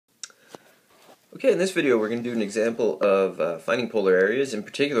Okay, in this video we're going to do an example of finding polar areas. In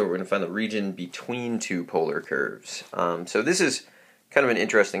particular, we're going to find the region between two polar curves. So this is kind of an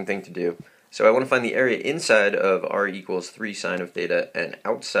interesting thing to do. So I want to find the area inside of r equals 3 sine of theta and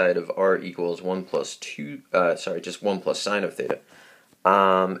outside of r equals 1 plus 2, just 1 plus sine of theta.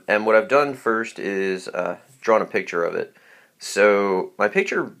 And what I've done first is drawn a picture of it. So my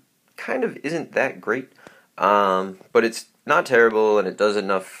picture kind of isn't that great, but it's not terrible, and it does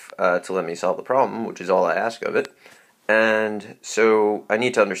enough to let me solve the problem, which is all I ask of it. And so I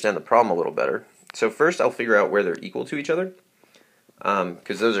need to understand the problem a little better. So first I'll figure out where they're equal to each other,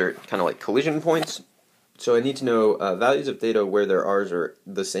 because those are kind of like collision points. So I need to know values of theta where their r's are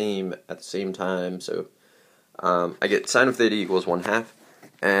the same at the same time. So I get sine of theta equals 1/2,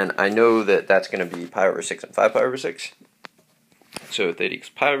 and I know that that's going to be pi over 6 and 5 pi over 6. So theta equals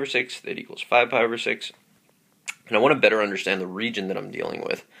pi over 6, theta equals 5 pi over 6. And I want to better understand the region that I'm dealing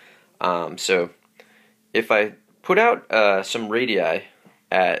with. So if I put out some radii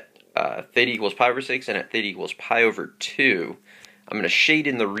at theta equals pi over 6 and at theta equals pi over 2, I'm going to shade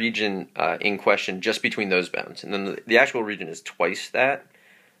in the region in question just between those bounds. And then the actual region is twice that.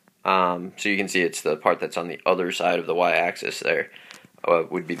 So you can see it's the part that's on the other side of the y-axis there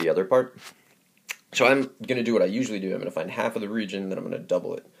would be the other part. So I'm going to do what I usually do. I'm going to find half of the region, then I'm going to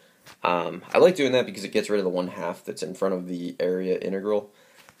double it. I like doing that because it gets rid of the 1/2 that's in front of the area integral.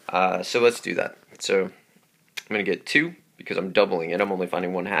 So let's do that. So I'm going to get 2 because I'm doubling it. I'm only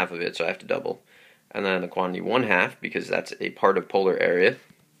finding 1/2 of it, so I have to double. And then the quantity 1/2, because that's a part of polar area,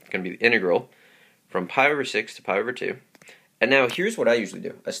 it's going to be the integral from pi over 6 to pi over 2. And now here's what I usually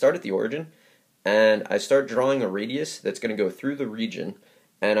do. I start at the origin, and I start drawing a radius that's going to go through the region,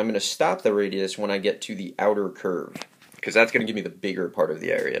 and I'm going to stop the radius when I get to the outer curve, because that's going to give me the bigger part of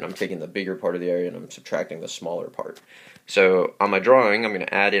the area, and I'm taking the bigger part of the area and I'm subtracting the smaller part. So on my drawing, I'm going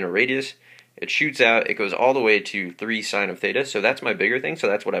to add in a radius. It shoots out, it goes all the way to 3 sine of theta, so that's my bigger thing, so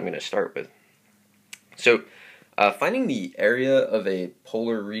that's what I'm going to start with. So finding the area of a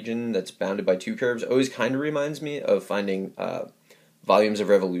polar region that's bounded by two curves always kind of reminds me of finding volumes of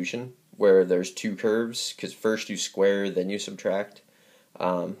revolution, where there's two curves, because first you square, then you subtract.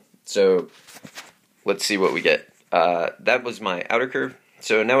 So let's see what we get. That was my outer curve.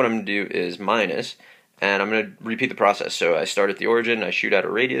 So now what I'm going to do is minus, and I'm going to repeat the process. So I start at the origin, I shoot out a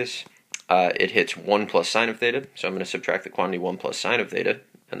radius, it hits 1 plus sine of theta, so I'm going to subtract the quantity 1 plus sine of theta,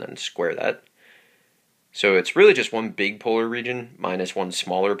 and then square that. So it's really just one big polar region minus one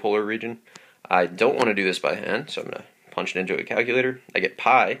smaller polar region. I don't want to do this by hand, so I'm going to punch it into a calculator. I get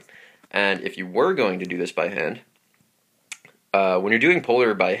pi, and if you were going to do this by hand, when you're doing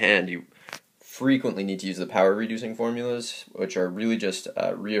polar by hand, you frequently need to use the power reducing formulas, which are really just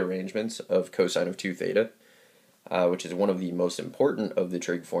rearrangements of cosine of 2 theta, which is one of the most important of the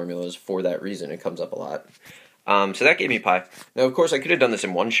trig formulas. For that reason, it comes up a lot. So that gave me pi. Now, of course, I could have done this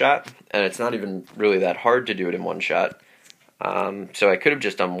in one shot, and it's not even really that hard to do it in one shot. So I could have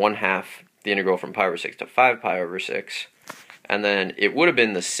just done 1/2 the integral from pi over 6 to 5 pi over 6, and then it would have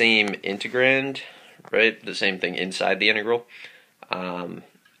been the same integrand, right? The same thing inside the integral.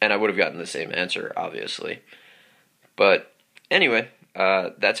 And I would have gotten the same answer, obviously. But anyway,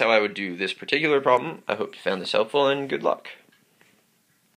 that's how I would do this particular problem. I hope you found this helpful, and good luck.